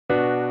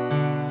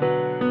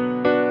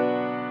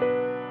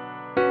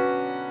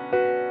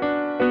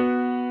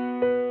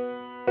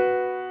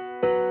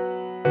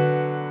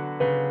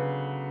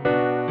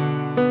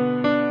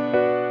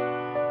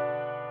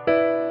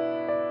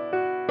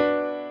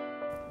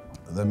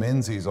The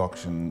Menzies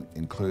auction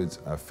includes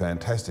a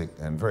fantastic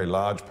and very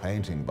large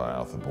painting by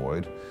Arthur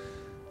Boyd,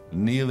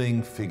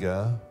 kneeling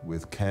figure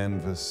with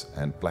canvas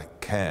and black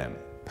can,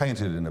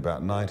 painted in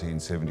about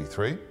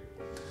 1973.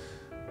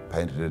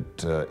 Painted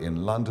it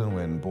in London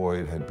when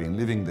Boyd had been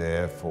living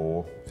there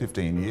for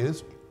 15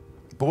 years.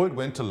 Boyd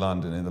went to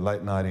London in the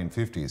late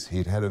 1950s.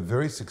 He'd had a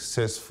very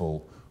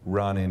successful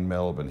run in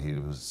Melbourne. He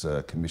was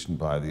commissioned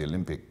by the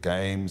Olympic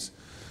Games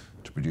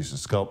to produce a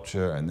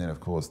sculpture, and then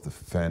of course the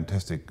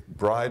fantastic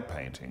bride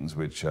paintings,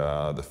 which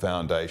are the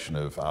foundation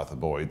of Arthur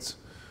Boyd's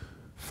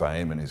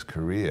fame and his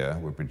career,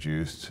 were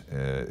produced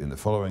in the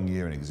following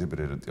year and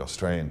exhibited at the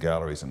Australian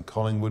Galleries in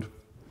Collingwood.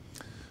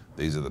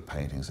 These are the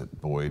paintings that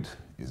Boyd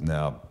is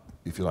now,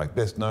 if you like,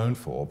 best known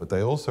for, but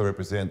they also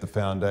represent the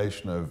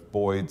foundation of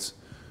Boyd's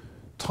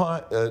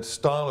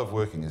style of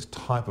working, his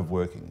type of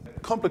working.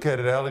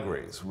 Complicated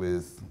allegories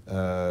with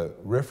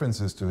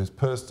references to his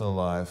personal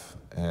life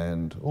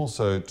and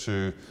also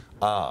to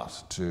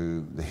art,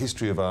 to the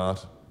history of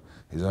art,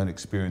 his own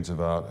experience of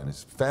art and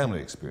his family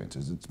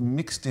experiences. It's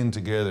mixed in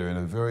together in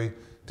a very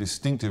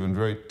distinctive and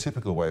very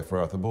typical way for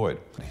Arthur Boyd.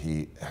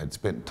 He had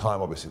spent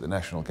time obviously at the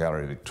National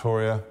Gallery of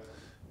Victoria.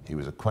 He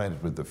was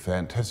acquainted with the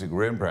fantastic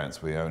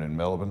Rembrandts we own in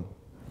Melbourne.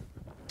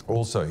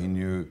 Also, he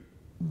knew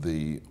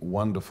the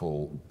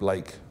wonderful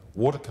Blake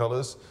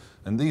watercolours,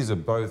 and these are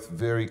both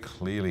very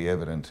clearly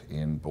evident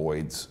in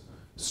Boyd's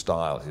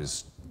style.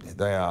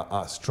 They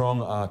are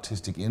strong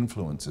artistic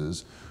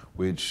influences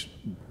which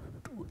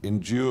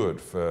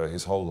endured for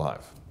his whole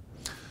life.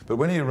 But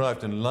when he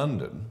arrived in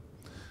London,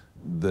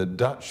 the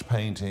Dutch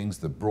paintings,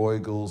 the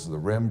Bruegels, the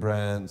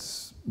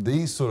Rembrandts,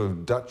 these sort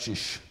of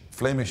Dutchish,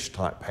 Flemish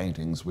type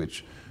paintings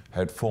which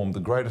had formed the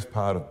greatest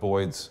part of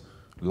Boyd's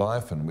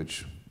life and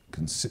which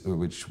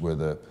were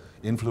the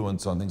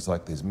influence on things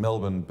like this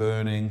Melbourne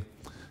Burning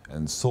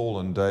and Saul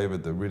and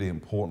David, the really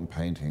important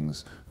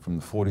paintings from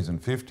the 40s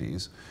and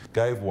 50s,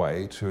 gave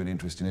way to an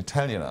interest in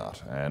Italian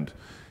art. And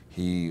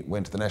he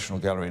went to the National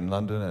Gallery in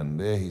London, and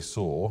there he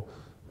saw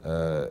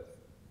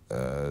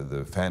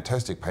the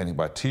fantastic painting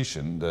by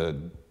Titian, The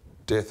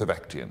Death of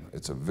Actaeon.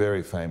 It's a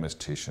very famous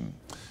Titian.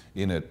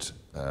 In it,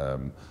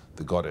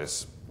 the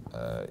goddess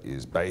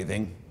is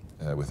bathing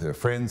with her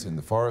friends in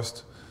the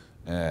forest,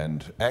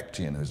 and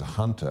Actaeon, who's a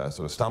hunter,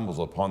 sort of stumbles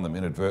upon them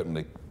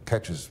inadvertently,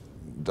 catches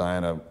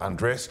Diana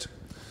undressed.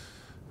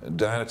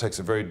 Diana takes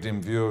a very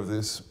dim view of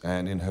this,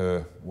 and in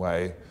her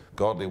way,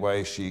 godly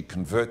way, she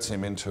converts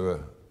him into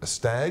a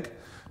stag,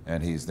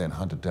 and he's then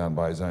hunted down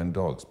by his own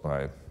dogs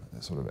by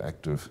a sort of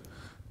act of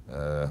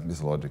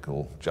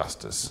mythological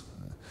justice.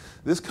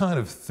 This kind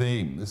of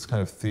theme, this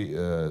kind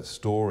of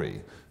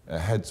story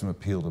had some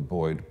appeal to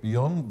Boyd.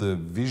 Beyond the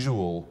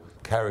visual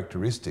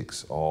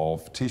characteristics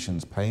of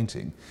Titian's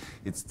painting,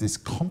 it's this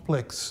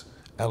complex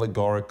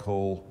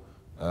allegorical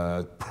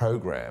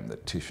program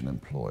that Titian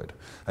employed.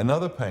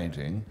 Another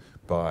painting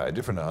by a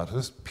different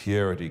artist,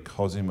 Piero di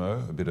Cosimo,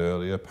 a bit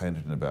earlier,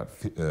 painted in about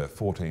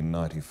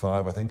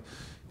 1495, I think,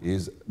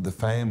 is the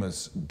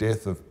famous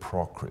Death of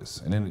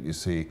Procris. And in it you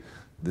see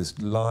this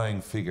lying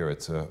figure.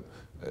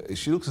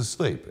 She looks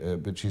asleep,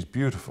 but she's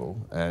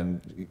beautiful,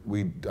 and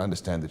we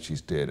understand that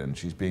she's dead, and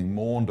she's being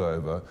mourned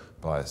over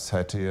by a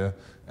satyr,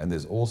 and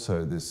there's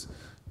also this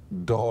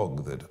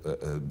dog that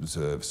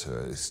observes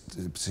her, is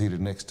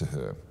seated next to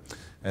her.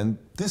 And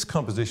this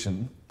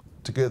composition,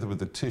 together with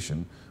the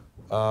Titian,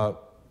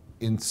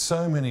 in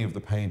so many of the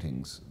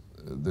paintings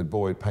that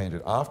Boyd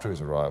painted after his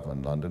arrival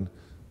in London,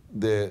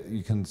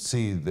 you can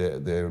see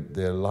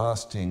their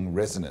lasting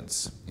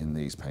resonance in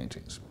these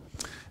paintings.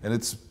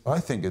 And I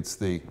think it's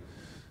the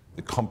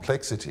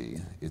complexity,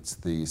 it's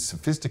the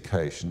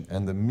sophistication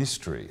and the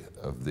mystery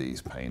of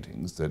these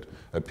paintings that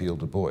appeal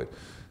to Boyd.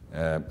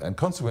 And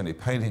consequently,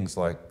 paintings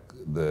like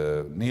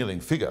the kneeling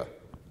figure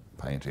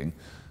painting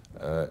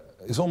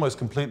is almost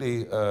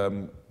completely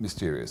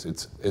mysterious.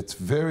 It's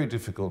very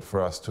difficult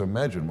for us to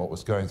imagine what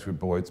was going through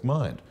Boyd's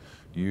mind.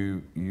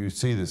 You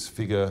see this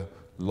figure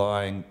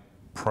lying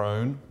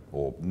prone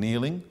or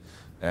kneeling,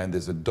 and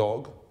there's a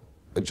dog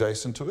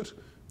adjacent to it,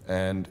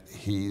 and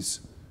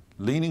he's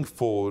leaning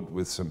forward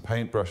with some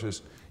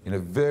paintbrushes in a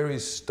very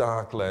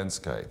stark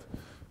landscape.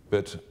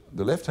 But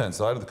the left-hand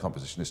side of the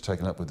composition is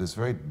taken up with this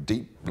very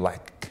deep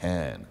black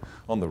can.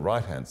 On the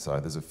right-hand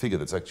side, there's a figure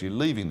that's actually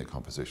leaving the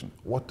composition.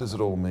 What does it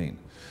all mean?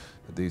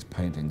 That these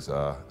paintings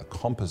are a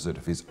composite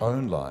of his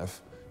own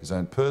life, his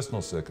own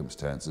personal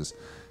circumstances,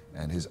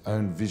 and his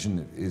own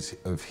vision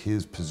of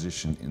his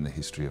position in the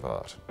history of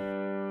art.